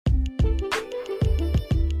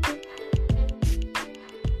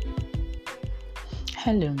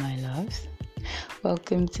Hello, my loves.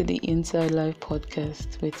 Welcome to the Inside Life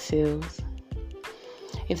podcast with Sales.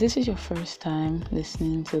 If this is your first time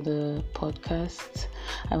listening to the podcast,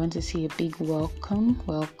 I want to say a big welcome.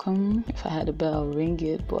 Welcome. If I had a bell, I'll ring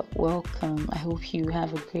it, but welcome. I hope you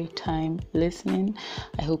have a great time listening.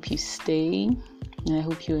 I hope you stay, and I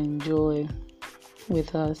hope you enjoy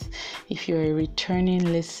with us. If you're a returning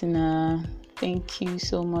listener, thank you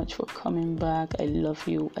so much for coming back. I love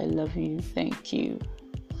you. Thank you.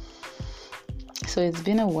 So it's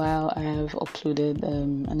been a while I have uploaded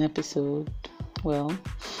an episode. Well,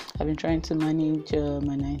 I've been trying to manage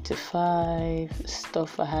my 9 to 5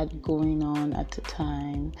 stuff I had going on at the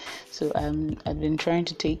time. So I've been trying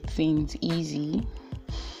to take things easy.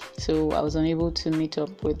 So I was unable to meet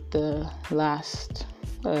up with the last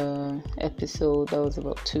episode. That was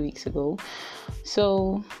about 2 weeks ago.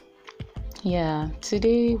 So yeah,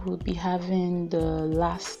 today we'll be having the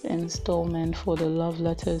last installment for the Love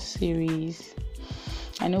Letters series.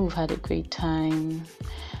 I know we've had a great time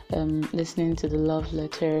listening to the love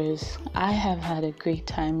letters. I have had a great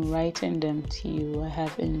time writing them to you. I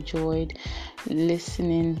have enjoyed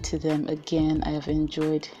listening to them again. I have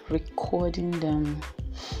enjoyed recording them.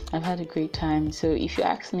 I've had a great time. So if you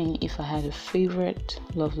ask me if I had a favorite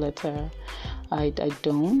love letter, I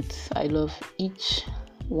don't. I love each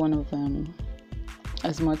one of them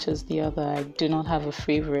as much as the other. I do not have a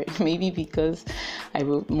favorite, maybe because I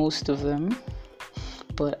wrote most of them,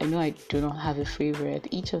 but I know I do not have a favorite.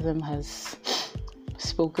 Each of them has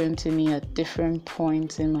spoken to me at different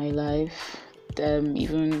points in my life,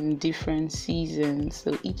 even in different seasons.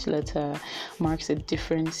 So each letter marks a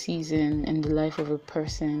different season in the life of a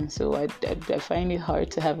person. So I find it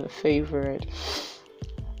hard to have a favorite.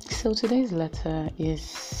 So today's letter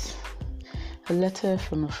is a letter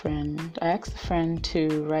from a friend. I asked a friend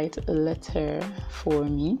to write a letter for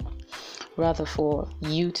me, rather for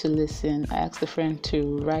you to listen. I asked a friend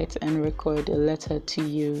to write and record a letter to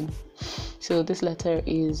you. So this letter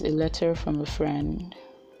is a letter from a friend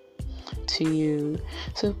to you.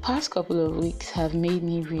 So the past couple of weeks have made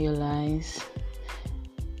me realize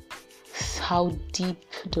how deep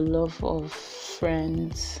the love of a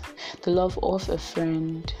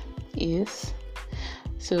friend is.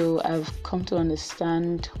 So I've come to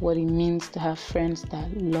understand what it means to have friends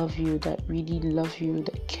that love you, that really love you,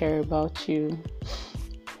 that care about you.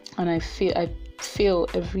 And I feel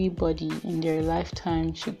everybody in their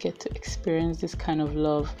lifetime should get to experience this kind of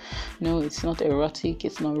love. No, it's not erotic,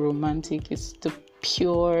 it's not romantic, it's the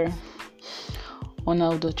pure,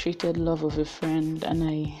 unadulterated love of a friend. And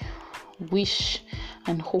I wish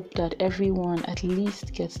and hope that everyone at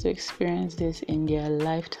least gets to experience this in their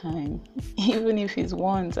lifetime. Even if it's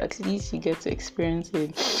once, at least you get to experience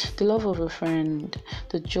it. The love of a friend,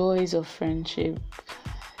 the joys of friendship,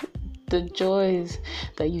 the joy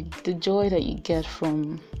that you get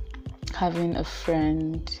from having a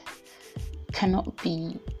friend cannot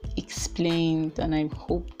be explained. And I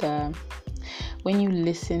hope that when you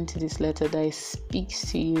listen to this letter, that it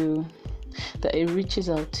speaks to you, that it reaches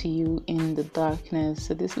out to you in the darkness.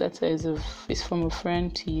 So this letter is from a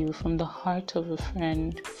friend to you, from the heart of a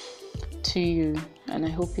friend to you, and I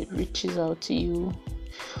hope it reaches out to you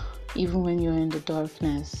even when you're in the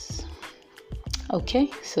darkness. Okay,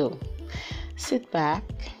 so sit back,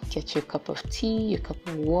 get your cup of tea, your cup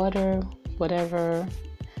of water, whatever,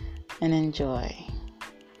 and enjoy.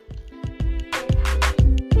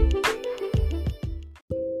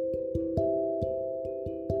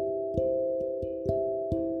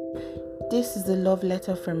 This is a love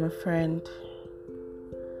letter from a friend.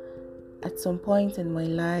 At some point in my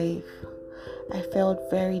life, I felt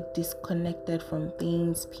very disconnected from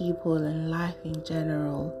things, people, and life in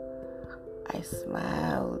general. I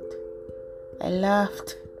smiled, I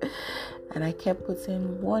laughed, and I kept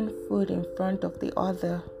putting one foot in front of the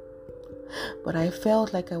other. But I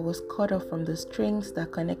felt like I was cut off from the strings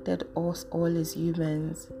that connected us all as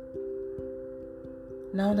humans.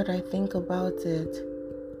 Now that I think about it,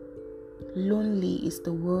 lonely is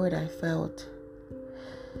the word I felt.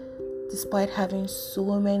 Despite having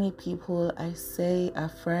so many people I say are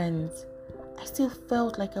friends, I still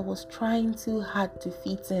felt like I was trying too hard to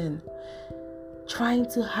fit in, trying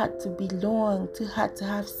too hard to belong, too hard to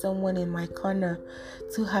have someone in my corner,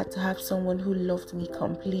 too hard to have someone who loved me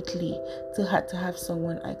completely, too hard to have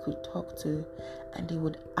someone I could talk to and they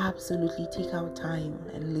would absolutely take out time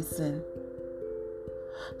and listen.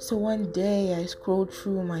 So one day I scrolled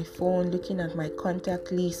through my phone looking at my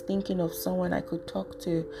contact list, thinking of someone I could talk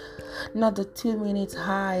to. Not the 2 minutes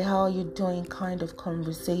hi, how are you doing kind of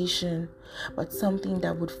conversation, but something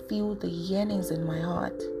that would fill the yearnings in my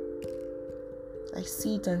heart. I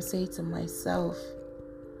sit and say to myself,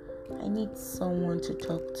 I need someone to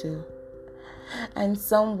talk to. And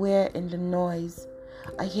somewhere in the noise,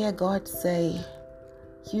 I hear God say,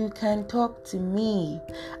 you can talk to me.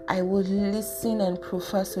 I will listen and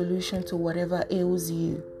prefer solution to whatever ails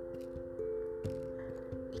you.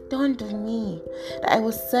 It dawned on me that I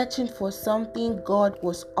was searching for something God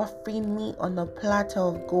was offering me on a platter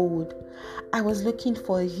of gold. I was looking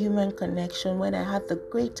for a human connection when I had the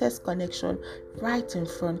greatest connection right in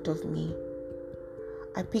front of me.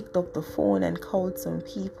 I picked up the phone and called some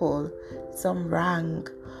people. Some rang.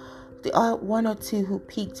 The one or two who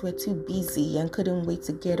picked were too busy and couldn't wait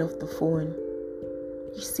to get off the phone.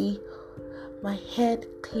 You see, my head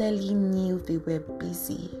clearly knew they were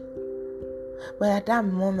busy. But at that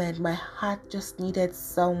moment, my heart just needed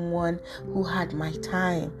someone who had my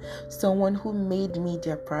time, someone who made me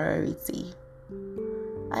their priority.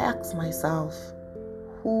 I asked myself,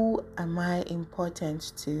 who am I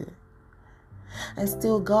important to? And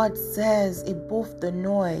still God says above the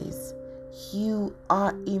noise, you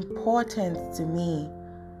are important to me.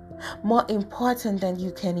 More important than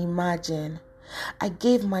you can imagine. I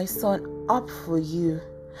gave my son up for you.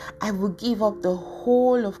 I will give up the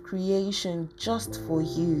whole of creation just for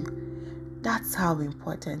you. That's how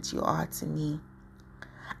important you are to me.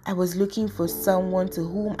 I was looking for someone to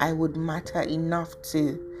whom I would matter enough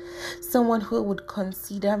to. Someone who would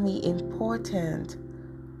consider me important.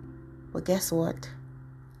 But guess what?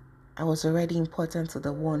 I was already important to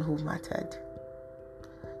the one who mattered.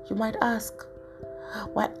 You might ask,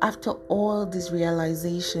 why after all these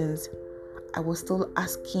realizations, I was still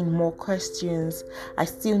asking more questions. I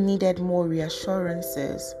still needed more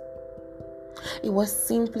reassurances. It was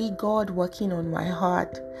simply God working on my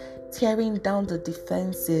heart, tearing down the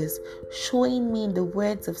defenses, showing me in the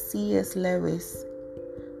words of C.S. Lewis,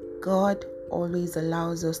 God always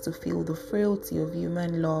allows us to feel the frailty of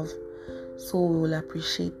human love, so we will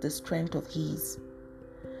appreciate the strength of His.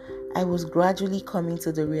 I was gradually coming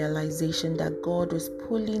to the realization that God was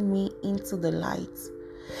pulling me into the light,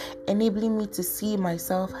 enabling me to see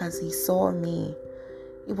myself as He saw me.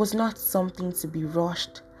 It was not something to be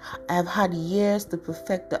rushed. I have had years to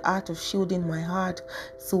perfect the art of shielding my heart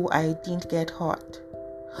so I didn't get hurt,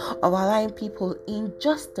 of allowing people in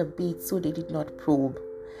just a bit so they did not probe,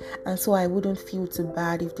 and so I wouldn't feel too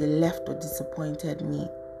bad if they left or disappointed me.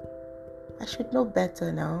 I should know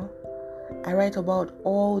better now. I write about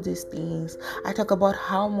all these things. I talk about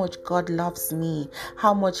how much God loves me,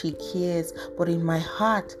 how much He cares, but in my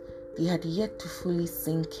heart, they had yet to fully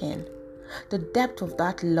sink in. The depth of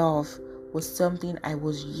that love was something I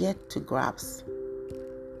was yet to grasp.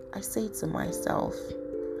 I say to myself,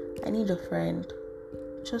 I need a friend,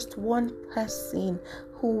 just one person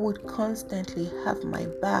who would constantly have my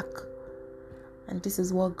back. And this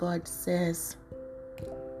is what God says.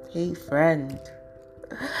 Hey friend.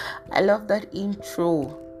 I love that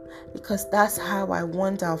intro because that's how I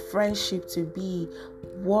want our friendship to be: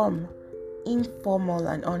 warm, informal,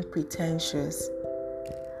 and unpretentious.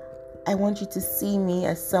 I want you to see me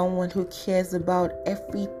as someone who cares about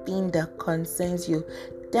everything that concerns you,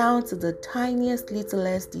 down to the tiniest,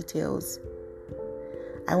 littlest details.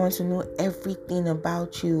 I want to know everything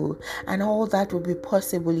about you, and all that will be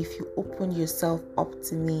possible if you open yourself up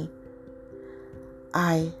to me.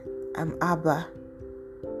 I am Abba,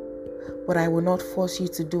 but I will not force you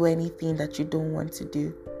to do anything that you don't want to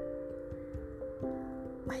do.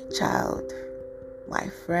 My child, my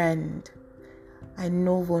friend, I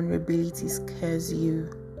know vulnerability scares you.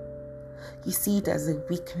 You see it as a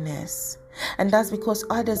weakness, and that's because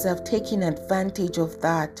others have taken advantage of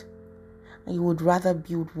that. And you would rather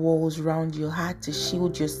build walls around your heart to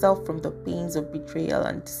shield yourself from the pains of betrayal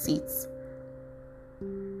and deceit.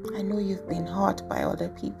 I know you've been hurt by other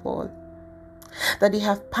people, that they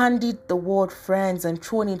have pandied the word friends and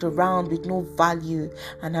thrown it around with no value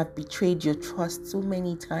and have betrayed your trust so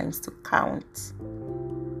many times to count.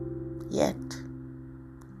 Yet,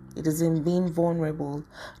 it is in being vulnerable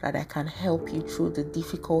that I can help you through the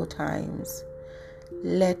difficult times.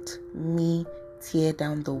 Let me tear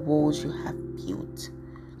down the walls you have built.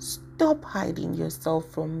 Stop hiding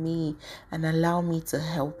yourself from me and allow me to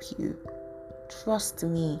help you. Trust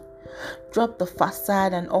me. Drop the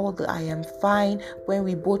facade and all the I am fine when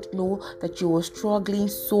we both know that you are struggling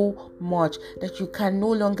so much that you can no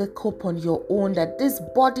longer cope on your own, that this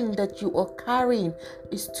burden that you are carrying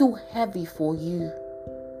is too heavy for you.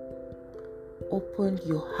 Open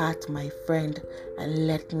your heart, my friend, and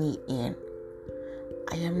let me in.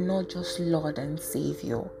 I am not just Lord and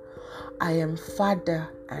Savior. I am Father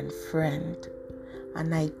and friend,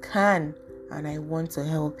 and I can and I want to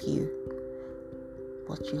help you.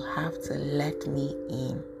 But you have to let me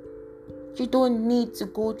in. You don't need to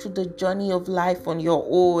go through the journey of life on your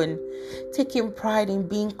own, taking pride in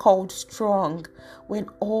being called strong, when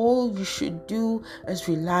all you should do is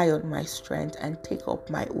rely on my strength and take up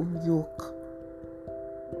my own yoke.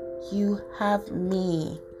 You have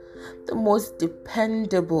me, the most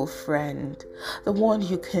dependable friend, the one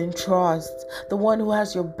you can trust, the one who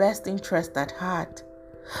has your best interest at heart,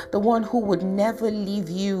 the one who would never leave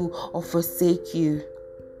you or forsake you.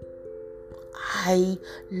 I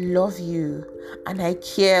love you and I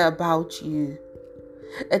care about you.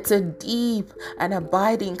 It's a deep and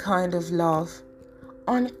abiding kind of love,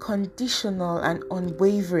 unconditional and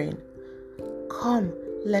unwavering. Come,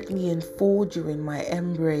 let me enfold you in my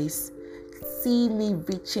embrace. See me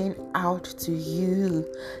reaching out to you.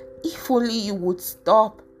 If only you would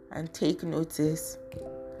stop and take notice.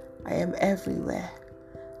 I am everywhere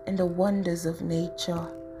in the wonders of nature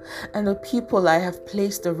and the people I have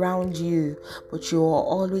placed around you, but you are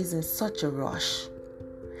always in such a rush,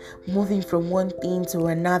 moving from one thing to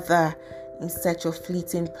another in search of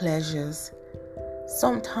fleeting pleasures,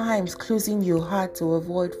 sometimes closing your heart to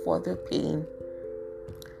avoid further pain.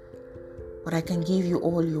 But I can give you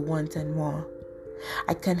all you want and more.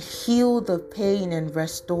 I can heal the pain and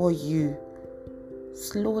restore you.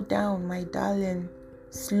 Slow down, my darling.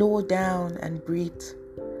 Slow down and breathe.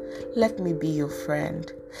 Let me be your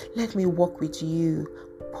friend. Let me walk with you.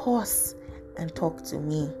 Pause and talk to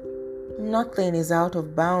me. Nothing is out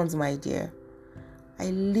of bounds, my dear. I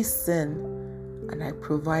listen and I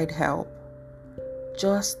provide help.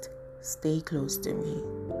 Just stay close to me.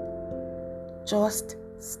 Just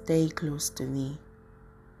stay close to me.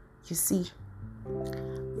 You see,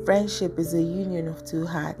 friendship is a union of two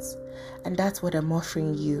hearts, and that's what I'm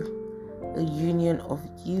offering you. A union of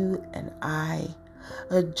you and I.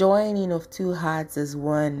 A joining of two hearts as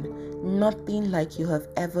one. Nothing like you have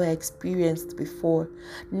ever experienced before.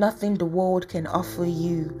 Nothing the world can offer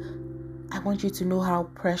you. I want you to know how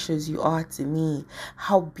precious you are to me,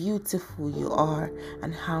 how beautiful you are,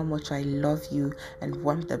 and how much I love you and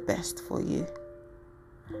want the best for you.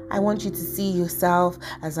 I want you to see yourself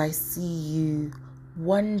as I see you,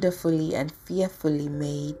 wonderfully and fearfully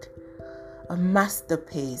made. A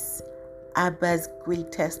masterpiece, Abba's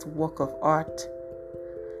greatest work of art.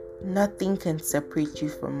 Nothing can separate you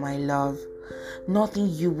from my love. Nothing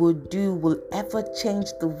you will do will ever change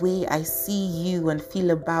the way I see you and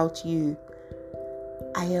feel about you.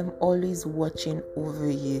 I am always watching over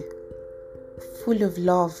you. Full of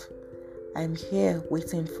love, I'm here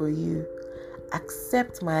waiting for you.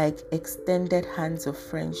 Accept my extended hands of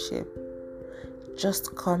friendship.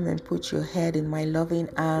 Just come and put your head in my loving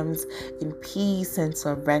arms in peace and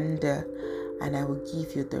surrender, and I will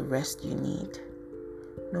give you the rest you need.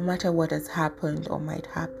 No matter what has happened or might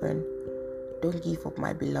happen, don't give up,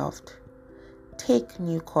 my beloved. Take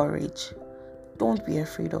new courage. Don't be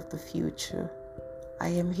afraid of the future. I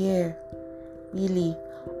am here. Really,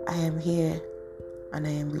 I am here, and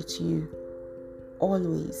I am with you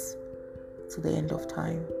always to the end of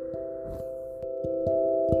time.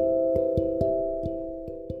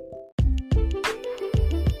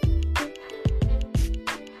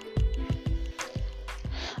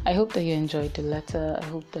 I hope that you enjoyed the letter. I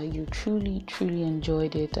hope that you truly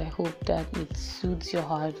enjoyed it. I hope that it soothes your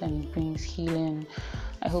heart and brings healing.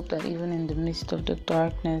 I hope that even in the midst of the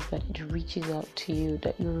darkness, that it reaches out to you,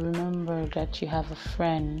 that you remember that you have a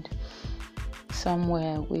friend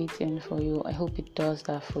somewhere waiting for you. I hope it does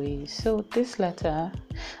that for you. So this letter,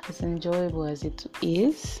 as enjoyable as it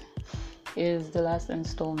is the last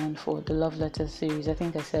installment for the love letter series. I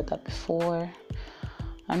think I said that before.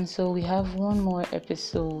 And so we have one more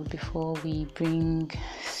episode before we bring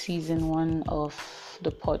season 1 of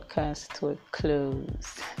the podcast to a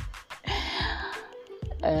close.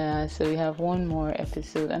 So we have one more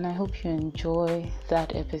episode, and I hope you enjoy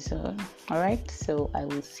that episode. All right, so I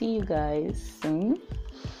will see you guys soon.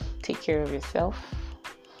 Take care of yourself.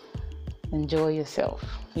 Enjoy yourself.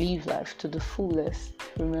 Live life to the fullest.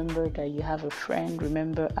 Remember that you have a friend.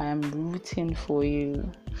 Remember, I am rooting for you.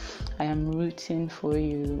 I am rooting for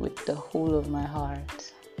you with the whole of my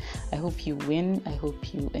heart. I hope you win. I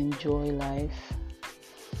hope you enjoy life.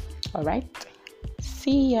 All right.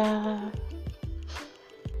 See ya.